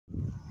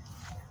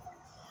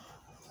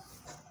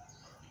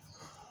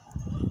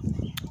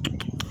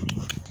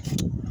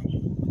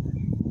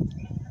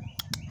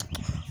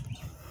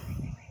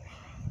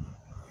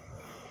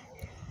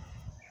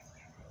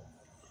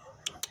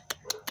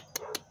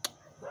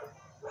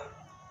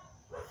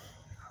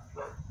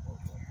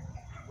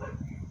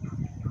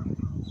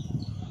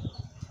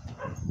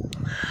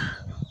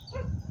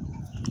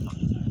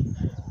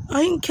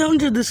I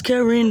encountered this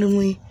cat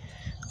randomly.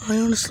 I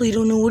honestly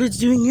don't know what it's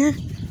doing here.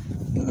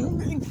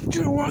 I'm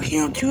just walking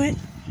out to it.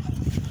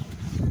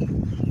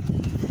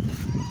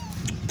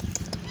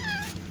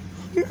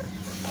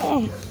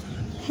 Oh,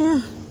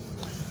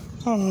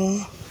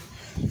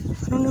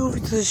 I don't know if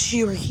it's a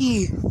she or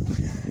he.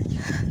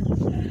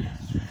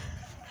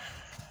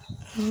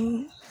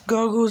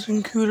 Goggles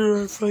and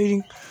Cooter are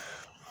fighting.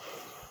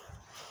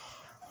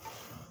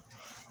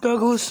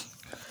 Goggles,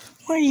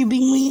 why are you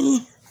being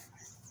mean?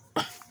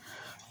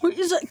 What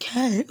is that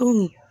cat?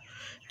 Oh,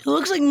 it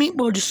looks like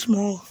Meatball, just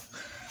small.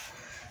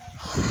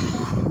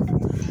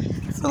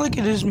 I feel like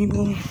it is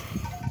Meatball.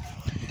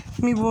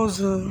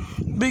 Meatball's a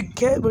big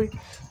cat, but it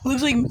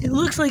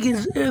looks like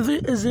as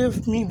if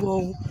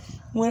Meatball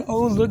went.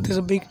 Oh, look, there's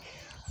a big.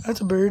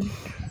 That's a bird.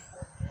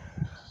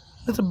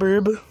 That's a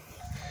burb.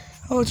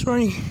 Oh, it's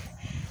running.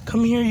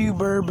 Come here, you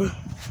burb.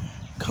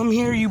 Come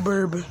here, you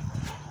burb.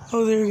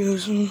 Oh, there he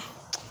goes.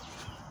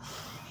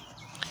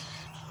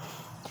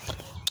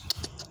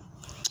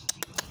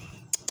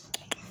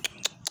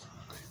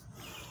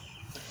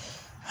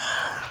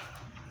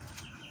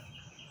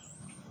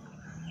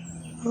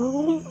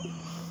 Oh,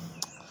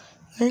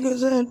 there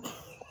goes that.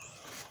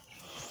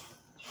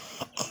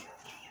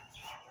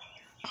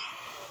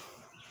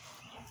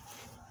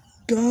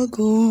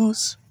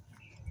 Goggles.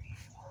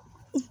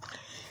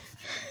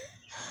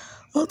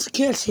 Lots of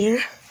cats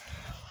here.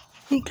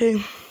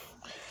 Okay.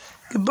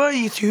 Goodbye,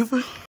 YouTube.